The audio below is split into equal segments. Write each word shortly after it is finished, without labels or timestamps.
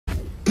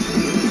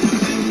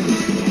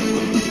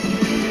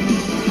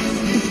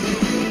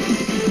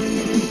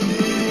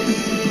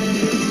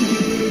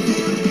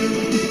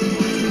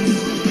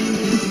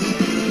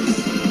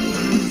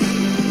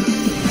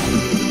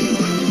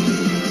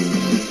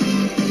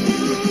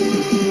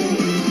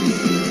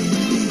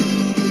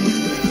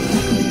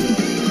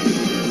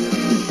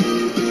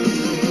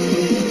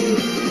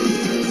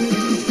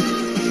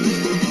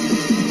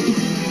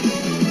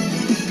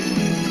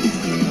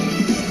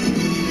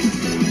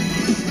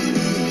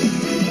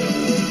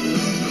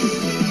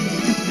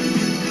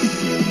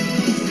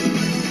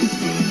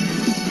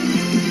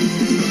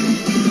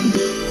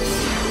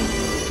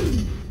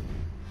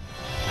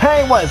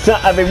what's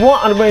up everyone,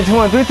 I'm bringing to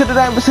one video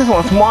today, but this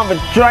one's more of a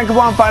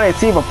Dragonball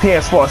FighterZ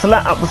PS4. So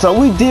last episode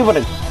we did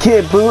with a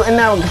kid boot, and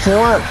now we're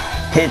continuing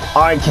hit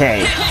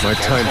arcade. My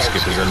time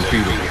skip is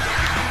unbeatable.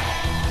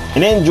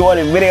 And enjoy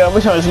the video, be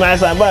sure to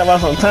smash that button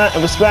about some time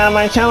and subscribe to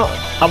my channel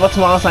about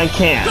tomorrow as I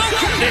can.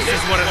 This is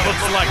what it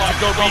looks like to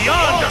go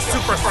beyond the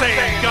Super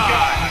Saiyan God.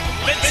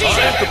 I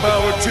have the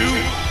power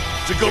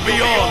to go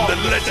beyond the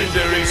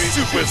legendary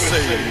Super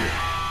Saiyan.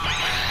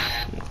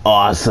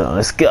 Awesome,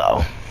 let's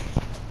go.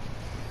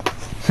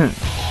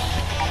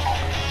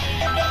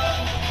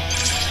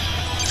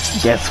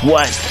 Guess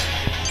what?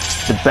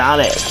 It's about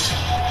it.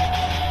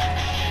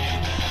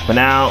 For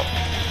now,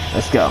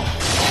 let's go.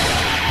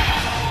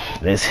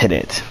 Let's hit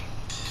it.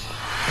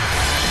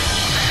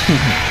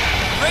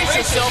 Brace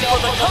yourself for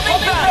the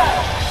coming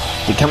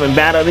battle. The coming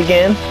battle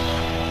again?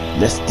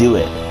 Let's do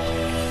it.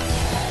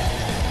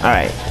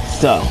 Alright,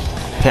 so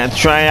can I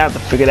try out to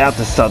figure out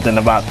something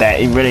about that?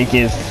 It really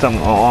gives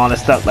something on all the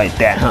stuff like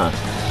that, huh?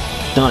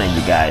 Don't it,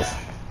 you guys?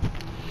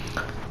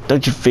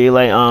 Don't you feel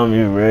like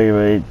you're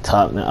really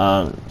tough,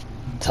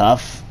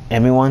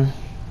 everyone?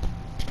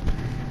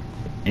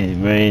 It's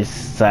very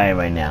sad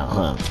right now,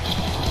 huh?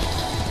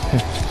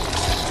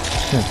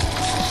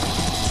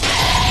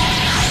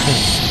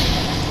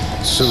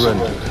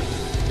 Surrender.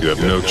 You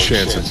have no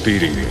chance of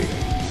beating me.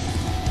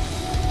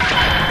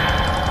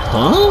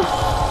 Huh?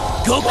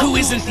 Goku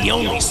isn't the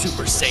only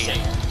Super Saiyan.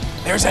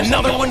 There's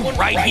another one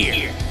right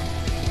here.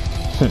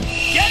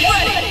 Get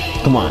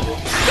ready! Come on.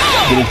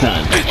 Get it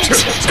done. Take this.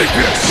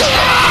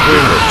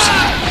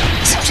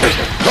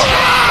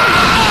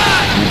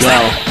 Go.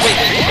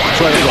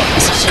 Try to block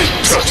this.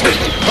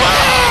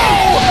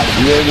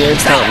 Yeah,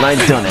 it's not like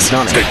done it,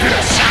 don't it? Take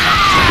this.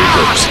 Here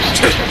goes.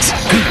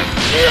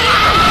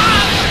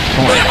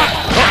 Come on.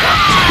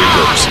 Here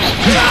goes.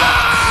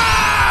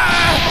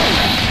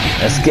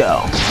 Let's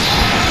go.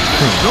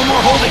 No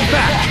more holding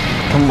back!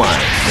 Come on.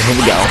 Here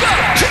we go.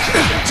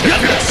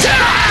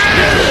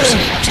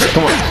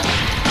 Come on.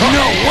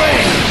 No way!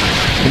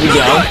 Here we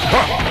go.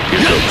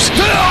 Here goes.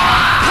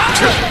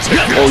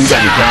 Oh, you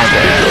got me down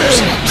there.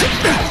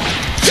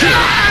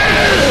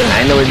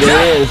 I know what it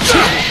is.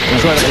 I'm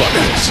trying to block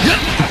this.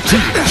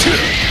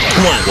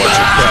 Come on. Watch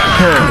it back.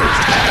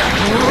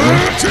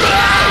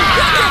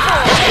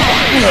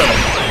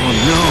 Oh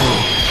no.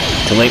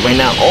 Too late right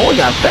now. Oh, we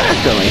got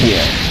faster over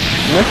here.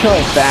 We're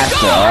showing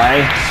faster,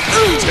 alright?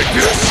 Take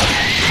this.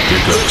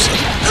 Here goes.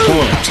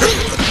 Come on.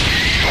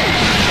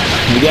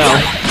 Here we go.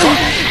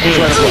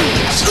 Try to block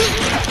this.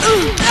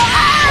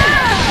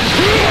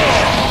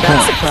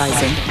 That's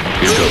surprising.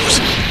 Here goes.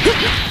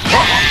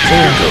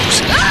 Here goes.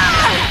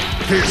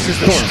 This is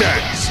the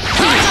stance.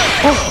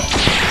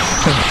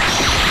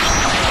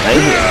 Right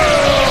here.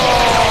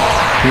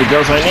 Here it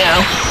goes right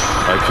now.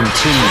 I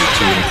continue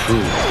to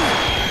improve.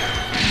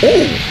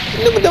 Oh,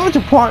 look at the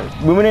other part.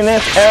 Moving in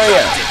this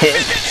area.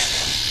 Hit.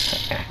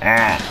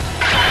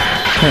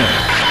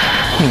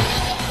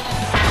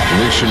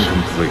 Mission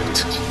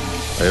complete.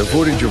 I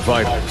avoided your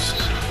vitals,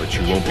 but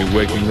you won't be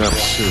waking up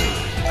soon.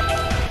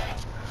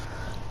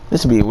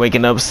 This will be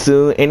waking up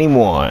soon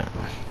anymore.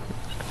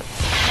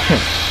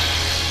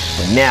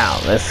 But now,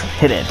 let's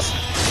hit it.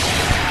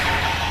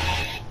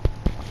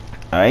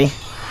 Alright.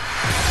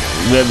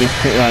 We'll be,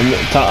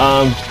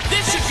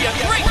 This should be a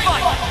great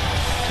fight!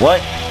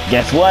 what?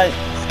 Guess what?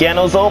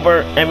 Scandal's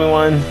over,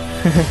 everyone.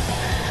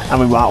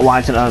 I'm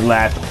watching us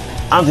last.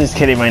 I'm just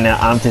kidding right now.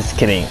 I'm just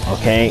kidding,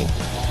 okay?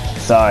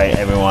 Sorry,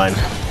 everyone.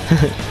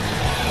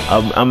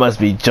 I must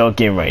be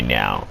joking right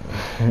now.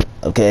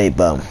 Okay,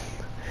 but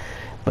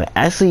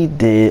actually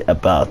did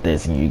about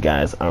this, and you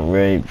guys, I'm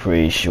really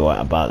pretty sure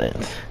about it.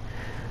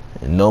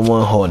 No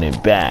one holding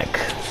back.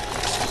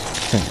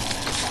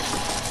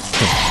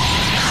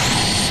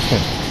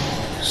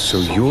 So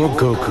you're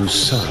Goku's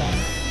son.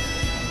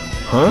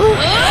 Huh?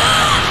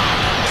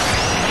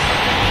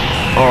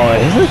 Oh,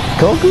 is it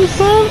Goku's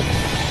son?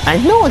 I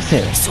know it's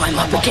him. So I'm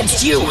up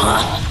against you,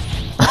 huh?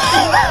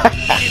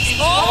 It's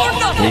all or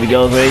nothing! Here we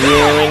go right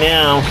here, right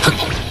now.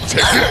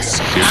 Take this.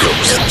 Here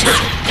goes.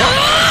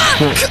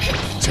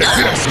 Take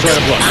this. Try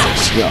to block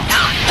this. Go.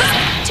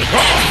 Take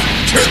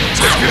this.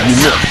 You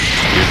miss.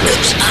 Here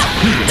goes.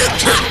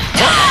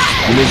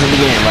 You miss it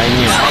again, right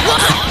now.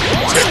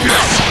 Take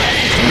this.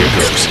 Here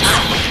goes.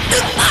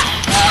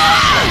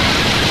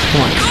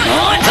 Come on.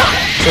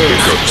 Here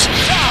goes.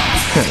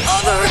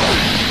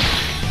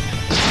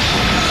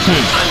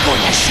 I'm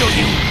going to show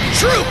you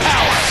true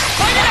power!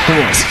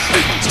 Come on.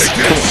 Take this.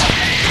 Go.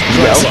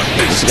 You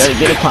gotta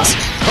get it pumped.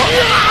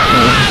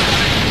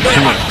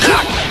 Come on.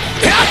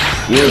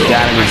 You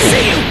gotta be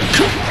kidding.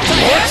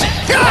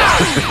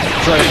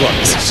 Try to block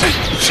this. Take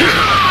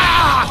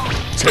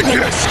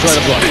this. Try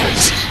to block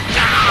this.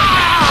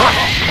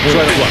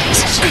 Try to block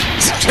this.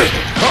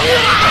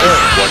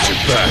 Watch it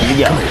back. Here we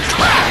go.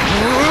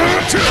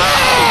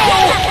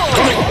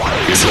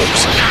 Here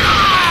goes.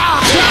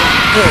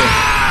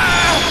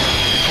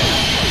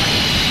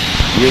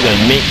 You're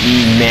gonna make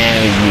me mad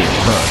at you,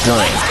 huh?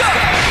 Don't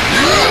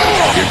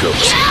Here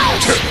goes.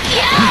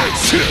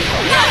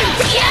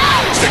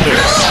 Take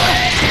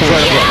this. Try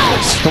to block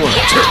this. Come on.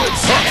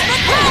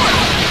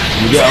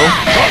 Here we go.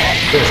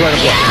 Try to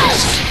block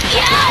this.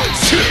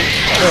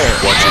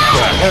 Watch your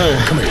back.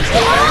 Come here.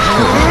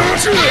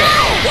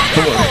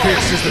 Come on.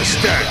 This is the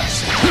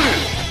stance.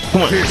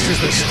 Come on. This is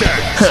the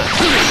stance.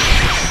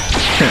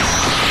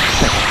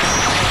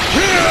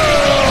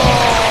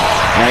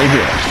 Right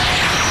here.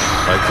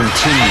 I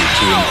continue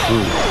to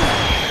improve.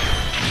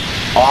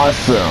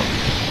 Awesome.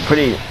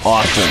 Pretty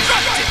awesome.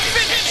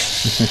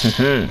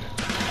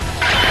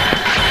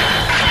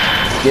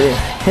 Let's get it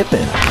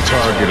hippin'.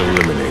 Target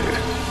eliminated.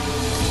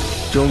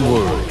 Don't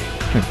worry.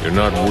 You're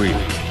not weak.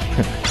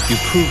 You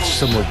proved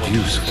somewhat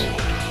useful.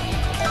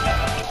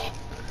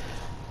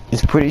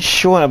 It's pretty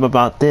short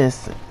about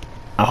this.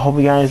 I hope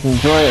you guys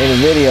enjoyed the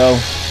video.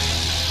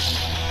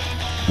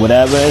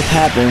 Whatever has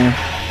happened.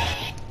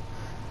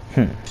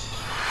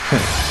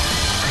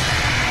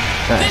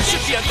 This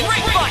should be a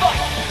great fight.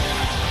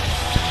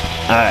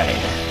 Alright.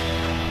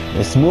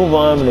 Let's move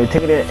on. We're gonna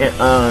take it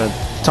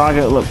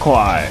target look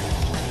quiet.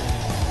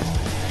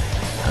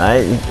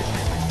 Alright.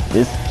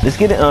 Let's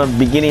get a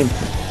beginning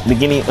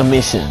a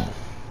mission.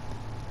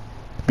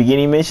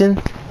 Beginning mission?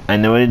 I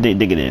know what I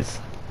think it is.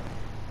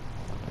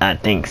 I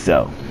think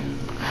so.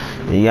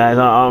 You guys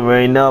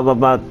already know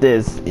about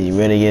this. You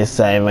ready to get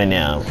excited right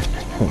now?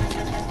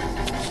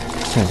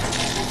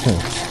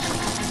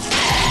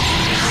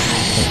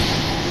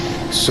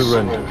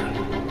 Surrender.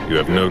 You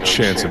have no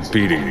chance of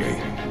beating me.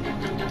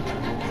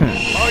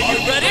 Are you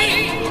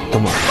ready?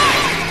 Come on.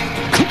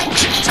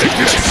 Take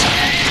this.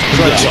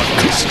 Try to block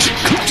this.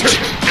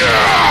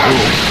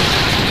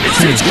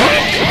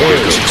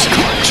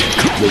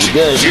 Looks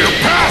good.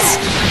 Pass.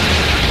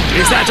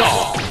 Is that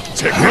all?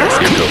 Take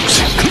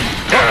this.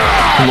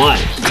 Come on.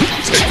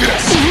 Take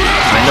this.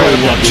 I know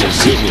you're not gonna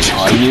hit me,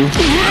 are you?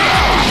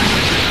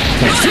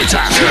 Here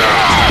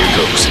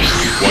goes.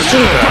 Watch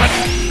your back.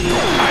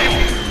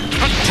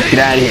 Get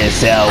out of here,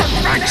 Cell.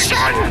 I need to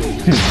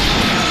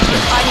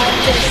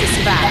finish this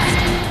fast.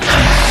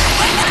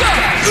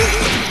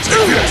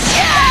 Here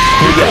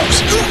we go.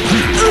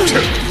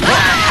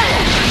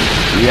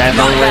 You guys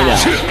on right now.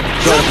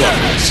 Try to block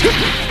this.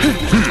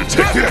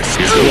 Take this.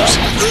 Here goes.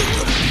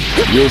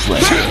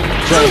 Useless.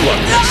 Try to block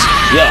this.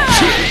 Yo.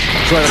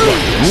 Try to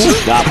block this.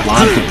 Stop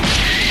blocking.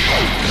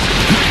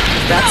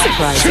 That's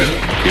surprising.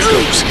 Here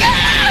goes.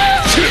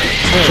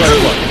 Try to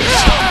block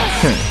this.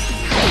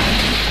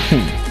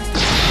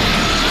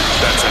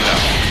 That's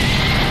enough.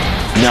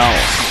 No.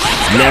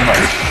 Never.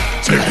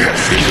 Take this.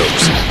 Here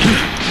goes.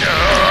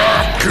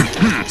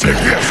 Take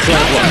this. Try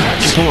to block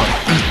this. Come on.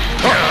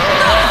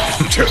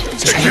 Take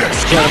this.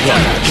 Try to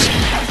block this.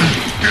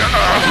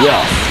 Yo.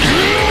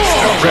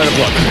 Try to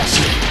block this.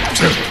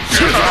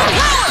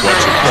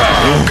 Watch your back.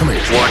 Come here.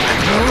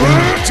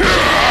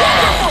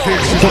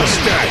 This is the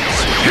stance.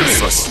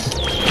 Useless.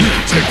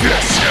 Take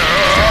this.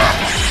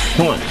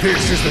 Come on.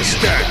 This is the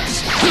stance.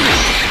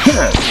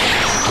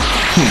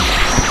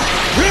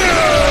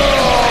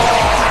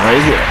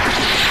 Right here.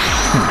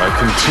 I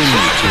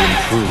continue to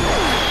improve.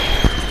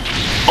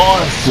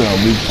 Awesome.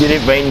 We did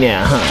it right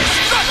now, huh?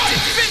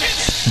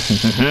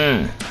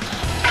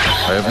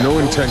 I have no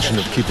intention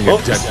of keeping a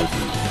debt with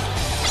you.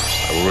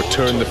 I will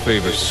return the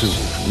favor soon.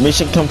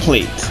 Mission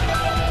complete.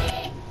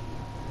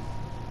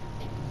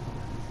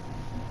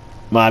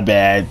 My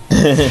bad.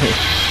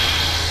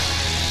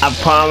 I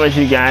promise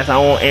you guys I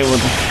won't able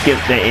to skip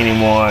that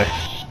anymore.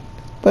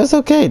 But it's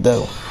okay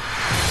though.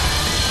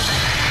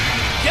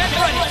 Get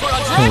ready for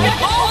a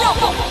Dragonball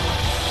Rumble.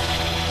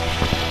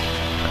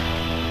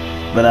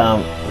 But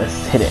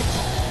let's hit it.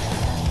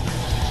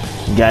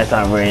 You guys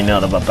already know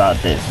about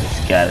this. This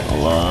got it a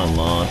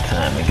long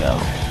time ago.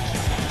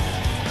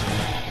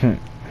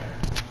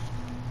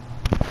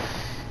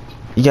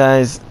 You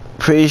guys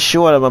pretty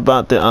sure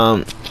about the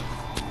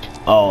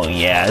oh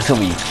yeah, it's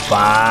gonna be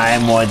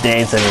 5 more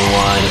days,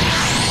 everyone.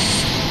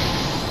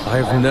 I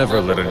have never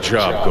let a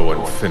job go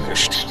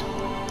unfinished.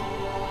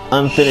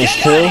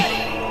 Unfinished too?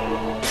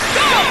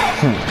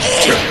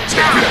 Here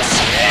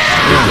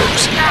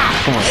goes.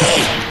 Come on.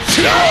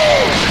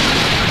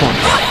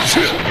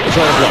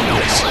 Try to block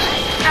this.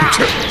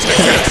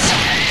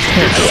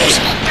 Here goes.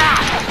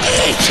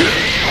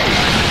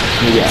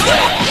 Yeah.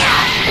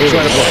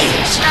 Try to block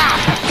this.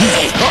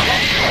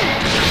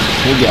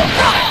 Here we go.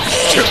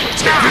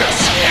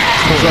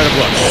 Try to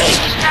block this.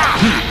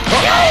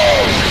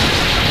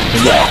 Here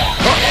we go.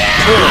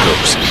 Here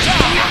goes.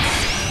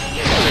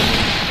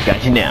 Got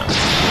you now.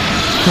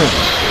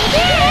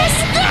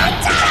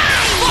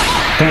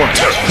 Come on. Here goes. Come on.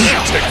 Here we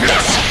go.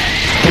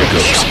 Here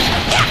goes.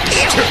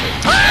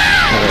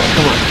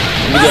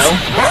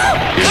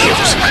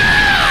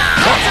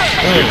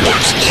 Here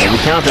goes. Every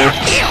counter.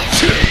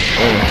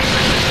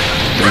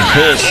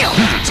 Hit. Here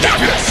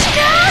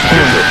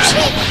goes.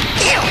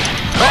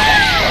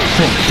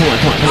 Come on.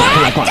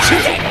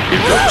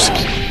 Here goes.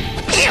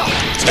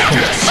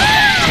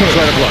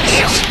 Try to block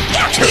this.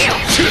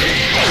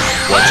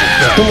 Watch your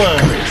back. Come on.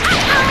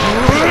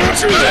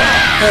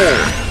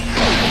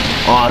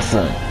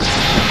 Awesome.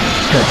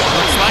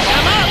 Looks like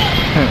I'm up.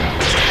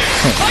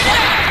 Fight it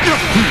out.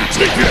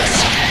 Take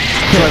this!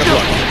 Try to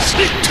block this.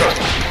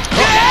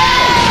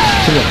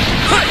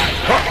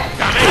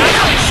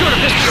 Should have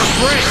missed your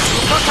break.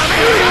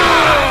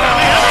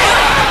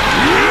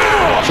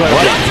 Try to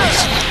block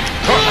this.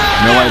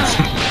 No one's.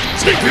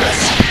 Take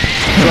this!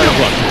 Try to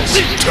block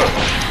this.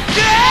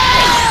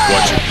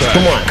 Watch it back.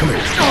 Come on. Come here.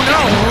 Oh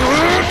no!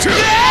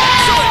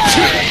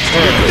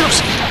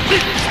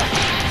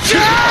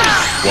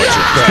 Watch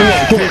it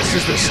back. Come on. This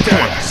is the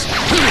status.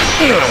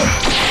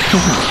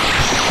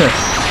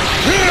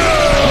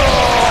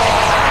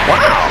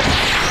 Wow.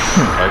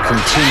 I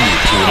continue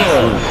to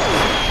improve.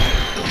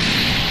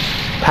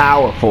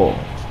 Powerful.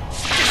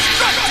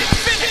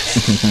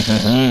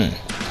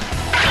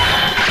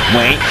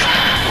 Wait.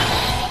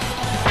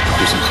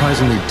 You're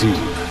surprisingly deep. I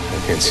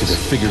can't seem to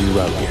figure you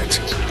out yet.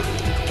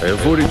 I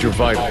avoided your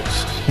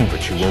vitals,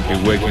 but you won't be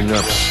waking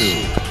up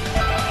soon.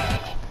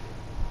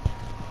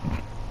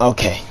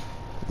 Okay,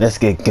 let's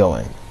get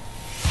going.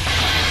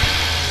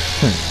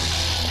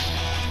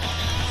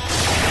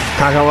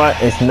 Kakarot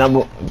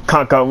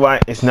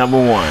is number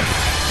one.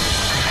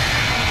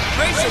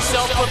 Brace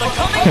yourself for the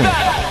coming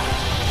battle.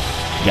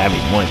 You gotta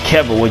be more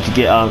careful what you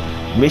get.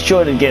 Make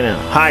sure to get a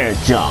higher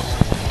jump,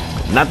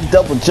 not the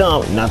double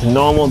jump, not the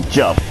normal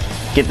jump.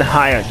 Get the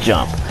higher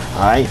jump.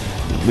 All right.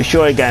 Be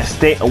sure you gotta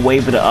stay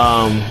away from the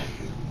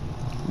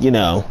you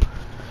know,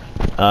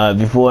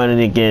 before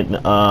you get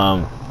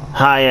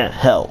higher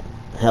health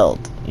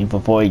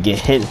before you get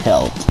hit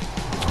health.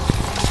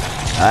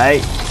 All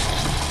right.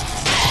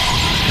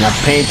 Now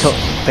pay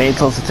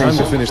close attention.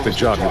 Time to finish the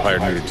job you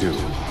hired me to do.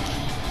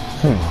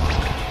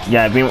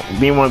 Yeah,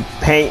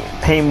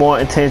 pay more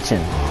attention.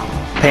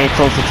 Pay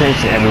close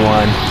attention,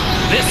 everyone.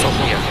 This'll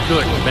be a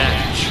good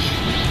match.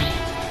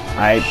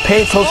 Alright,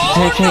 pay close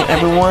attention,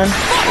 everyone.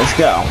 Let's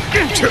go.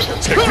 Take this.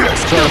 Try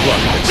to block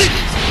this.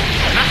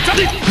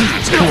 Take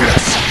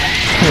this.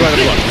 Try to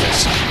block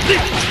this.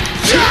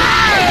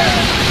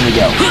 Here we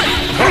go.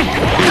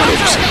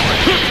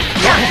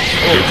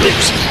 Here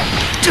goes.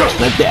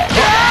 Like that.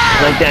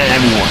 Like that,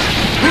 everyone.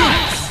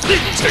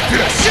 Take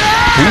this.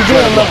 When you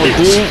get a level 3,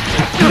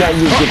 you gotta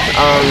use the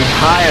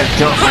higher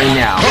jump right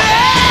now.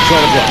 Try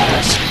to block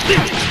this.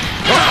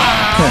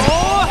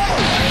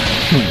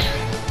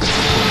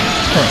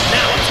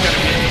 Now it's gonna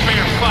be a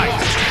fair fight.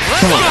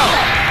 Come on.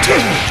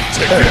 Take this.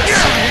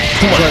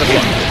 Come on. Try to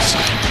block this.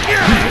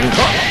 Here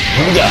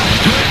we go.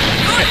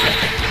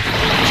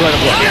 Try to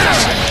block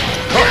this.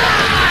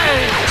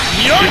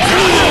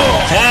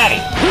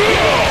 Hey!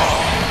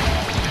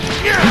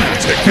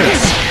 Take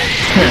this.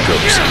 Here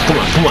goes. Come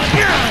on, come on.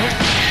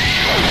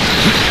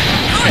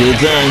 Do it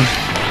again.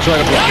 Try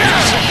to block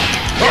this.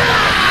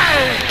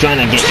 Trying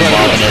to get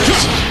involved in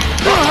this.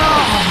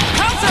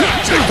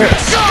 Take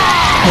this.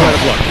 Try to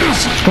block this.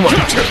 Come on.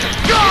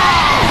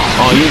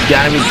 Oh, you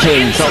gotta be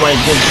kidding. Somebody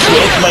just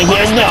switch right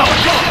here? No.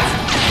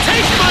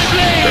 Taste my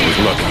blade. That was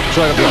lucky.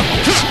 Try to block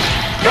this.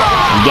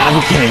 You gotta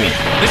be kidding me.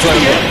 Try to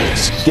block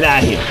this. Get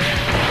out of here.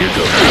 Here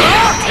goes.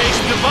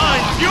 Taste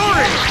divine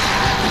fury.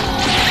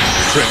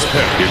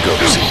 Transparent. Here goes.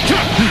 Need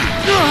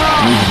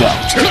to go.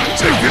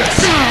 Take this.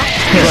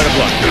 Try to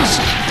block this.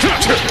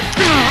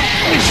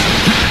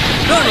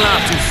 Don't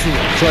laugh too soon.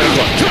 Try to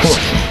block this.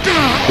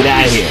 Get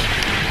out of here.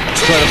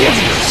 Try to block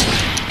this.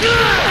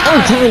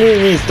 I'm telling you,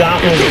 we stop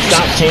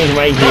changing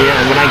right here,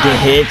 and when I get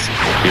hit,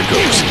 Here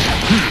goes.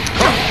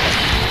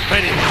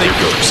 I didn't think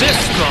you were this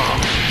strong.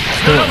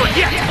 Not over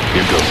yet.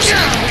 Here goes.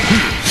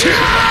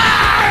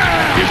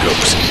 Here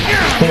goes.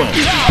 come on.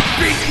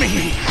 Beat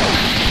me.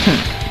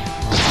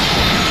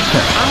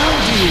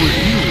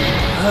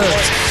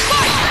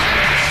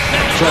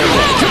 Try to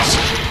block this.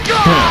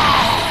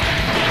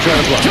 Try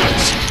to block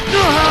this.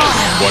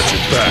 Watch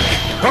it back.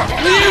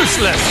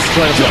 Useless.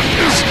 Try to block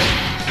this.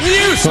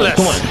 Useless.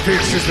 Come on.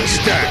 This is the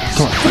status.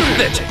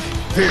 Pathetic.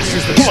 This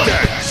is the Come on.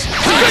 status.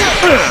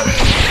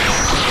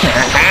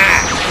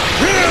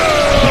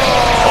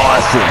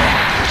 Awesome.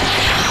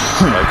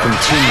 I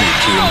continue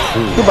to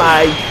improve.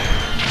 Goodbye.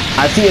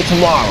 I'll see you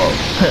tomorrow.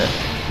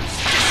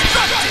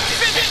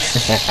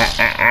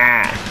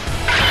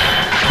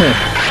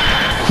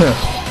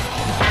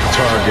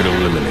 Target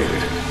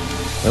eliminated.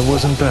 That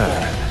wasn't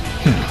bad.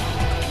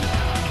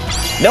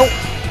 Nope.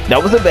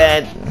 That was a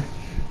bad.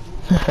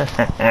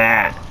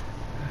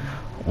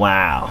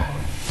 Wow.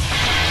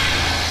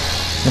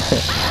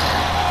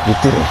 We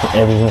did it,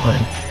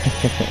 everyone.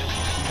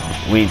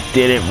 We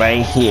did it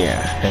right here.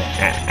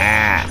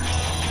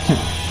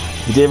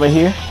 We did it right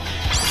here?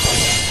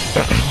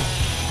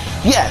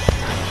 Yes!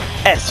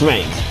 S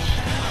rank.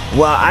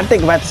 Well, I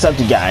think about to sub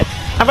you guys.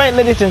 Alright,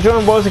 ladies and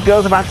gentlemen, boys and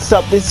girls, about to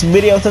sub this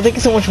video. So thank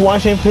you so much for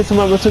watching. Please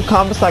remember to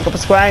comment, like, and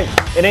subscribe.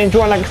 And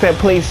enjoy, like I said,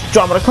 please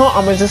drop it a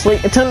comment. I'm just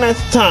link. Until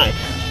next time,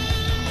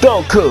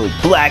 Goku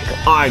Black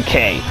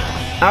Arcade.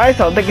 Alright,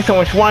 so thank you so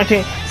much for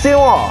watching. See you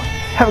all.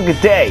 Have a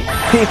good day.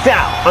 Peace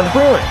out on the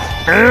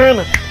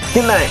freelance.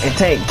 Good night and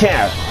take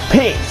care.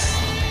 Peace.